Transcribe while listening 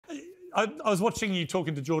I was watching you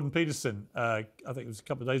talking to Jordan Peterson, I think it was a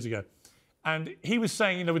couple of days ago, and he was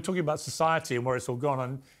saying, you know, we're talking about society and where it's all gone,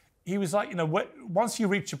 and he was like, you know, once you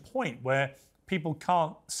reach a point where people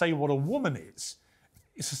can't say what a woman is,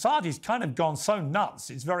 society's kind of gone so nuts,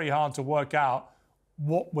 it's very hard to work out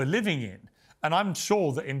what we're living in. And I'm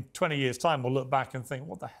sure that in 20 years' time, we'll look back and think,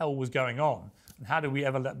 what the hell was going on? And how did we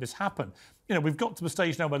ever let this happen? You know, we've got to the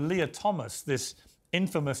stage now where Lia Thomas, this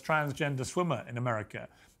infamous transgender swimmer in America,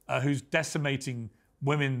 who's decimating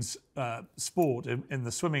women's sport in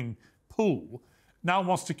the swimming pool, now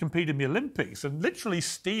wants to compete in the Olympics and literally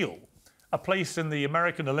steal a place in the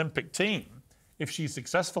American Olympic team, if she's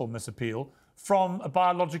successful in this appeal, from a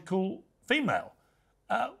biological female.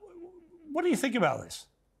 What do you think about this?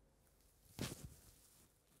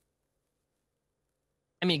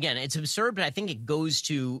 I mean, again, it's absurd, but I think it goes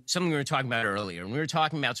to something we were talking about earlier. And we were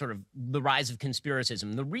talking about sort of the rise of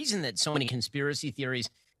conspiracism. The reason that so many conspiracy theories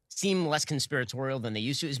seem less conspiratorial than they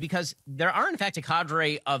used to is because there are, in fact, a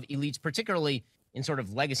cadre of elites, particularly in sort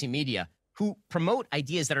of legacy media, who promote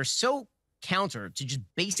ideas that are so counter to just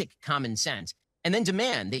basic common sense and then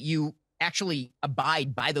demand that you actually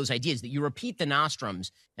abide by those ideas, that you repeat the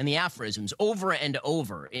nostrums and the aphorisms over and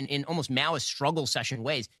over in almost Maoist struggle session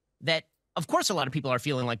ways that, of course, a lot of people are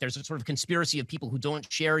feeling like there's a sort of conspiracy of people who don't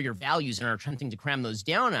share your values and are attempting to cram those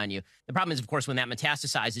down on you. The problem is, of course, when that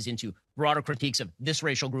metastasizes into broader critiques of this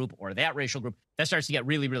racial group or that racial group, that starts to get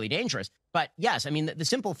really, really dangerous. But yes, I mean, the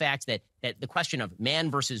simple fact that the question of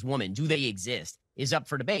man versus woman, do they exist, is up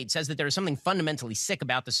for debate, says that there is something fundamentally sick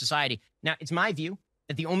about the society. Now, it's my view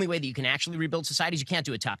that the only way that you can actually rebuild society is you can't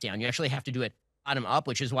do it top down. You actually have to do it bottom up,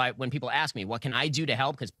 which is why when people ask me, what can I do to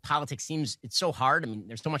help? Because politics it's so hard. I mean,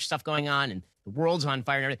 there's so much stuff going on and the world's on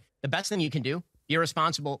fire and everything. The best thing you can do, be a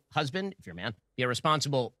responsible husband, if you're a man, be a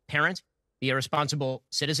responsible parent, be a responsible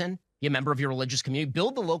citizen, be a member of your religious community,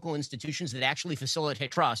 build the local institutions that actually facilitate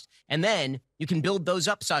trust. And then you can build those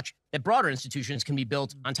up such that broader institutions can be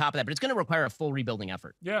built on top of that. But it's going to require a full rebuilding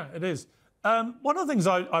effort. Yeah, it is. One of the things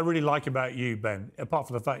I really like about you, Ben, apart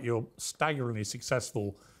from the fact you're staggeringly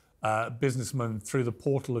successful businessman through the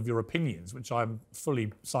portal of your opinions, which I'm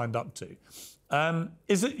fully signed up to,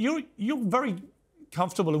 is that you're very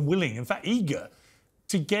comfortable and willing, in fact, eager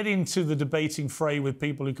to get into the debating fray with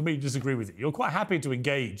people who completely disagree with you. You're quite happy to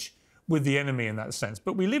engage with the enemy in that sense.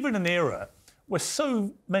 But we live in an era where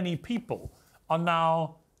so many people are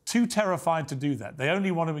now too terrified to do that. They only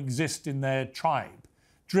want to exist in their tribe,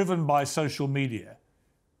 driven by social media.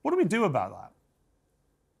 What do we do about that?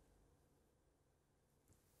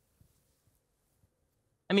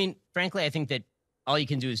 I mean, frankly, I think that all you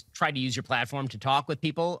can do is try to use your platform to talk with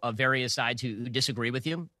people of various sides who disagree with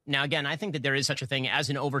you. Now, again, I think that there is such a thing as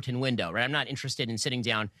an Overton window, right? I'm not interested in sitting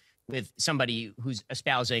down with somebody who's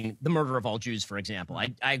espousing the murder of all Jews, for example.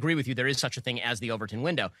 I agree with you. There is such a thing as the Overton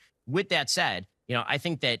window. With that said, you know, I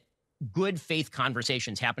think that good faith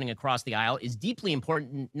conversations happening across the aisle is deeply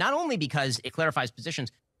important, not only because it clarifies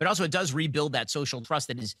positions, but also it does rebuild that social trust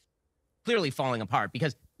that is clearly falling apart.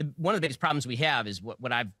 Because one of the biggest problems we have is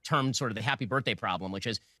what I've termed sort of the happy birthday problem, which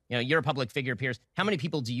is, you know, you're a public figure, Piers. How many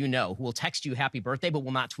people do you know who will text you happy birthday but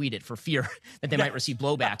will not tweet it for fear that they might receive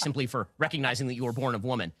blowback simply for recognizing that you were born of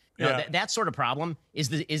woman? You know, that sort of problem is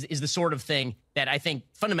the sort of thing that I think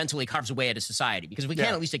fundamentally carves away at a society. Because if we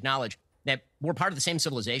can't at least acknowledge that we're part of the same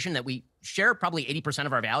civilization, that we share probably 80%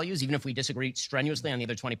 of our values, even if we disagree strenuously on the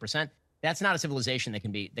other 20%, that's not a civilization that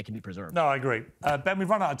can be preserved. No, I agree. Ben, we've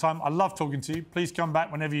run out of time. I love talking to you. Please come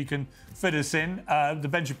back whenever you can fit us in. The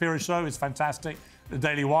Ben Shapiro Show is fantastic. The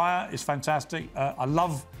Daily Wire is fantastic. I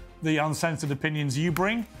love the uncensored opinions you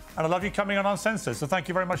bring, and I love you coming on Uncensored. So thank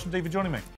you very much indeed for joining me.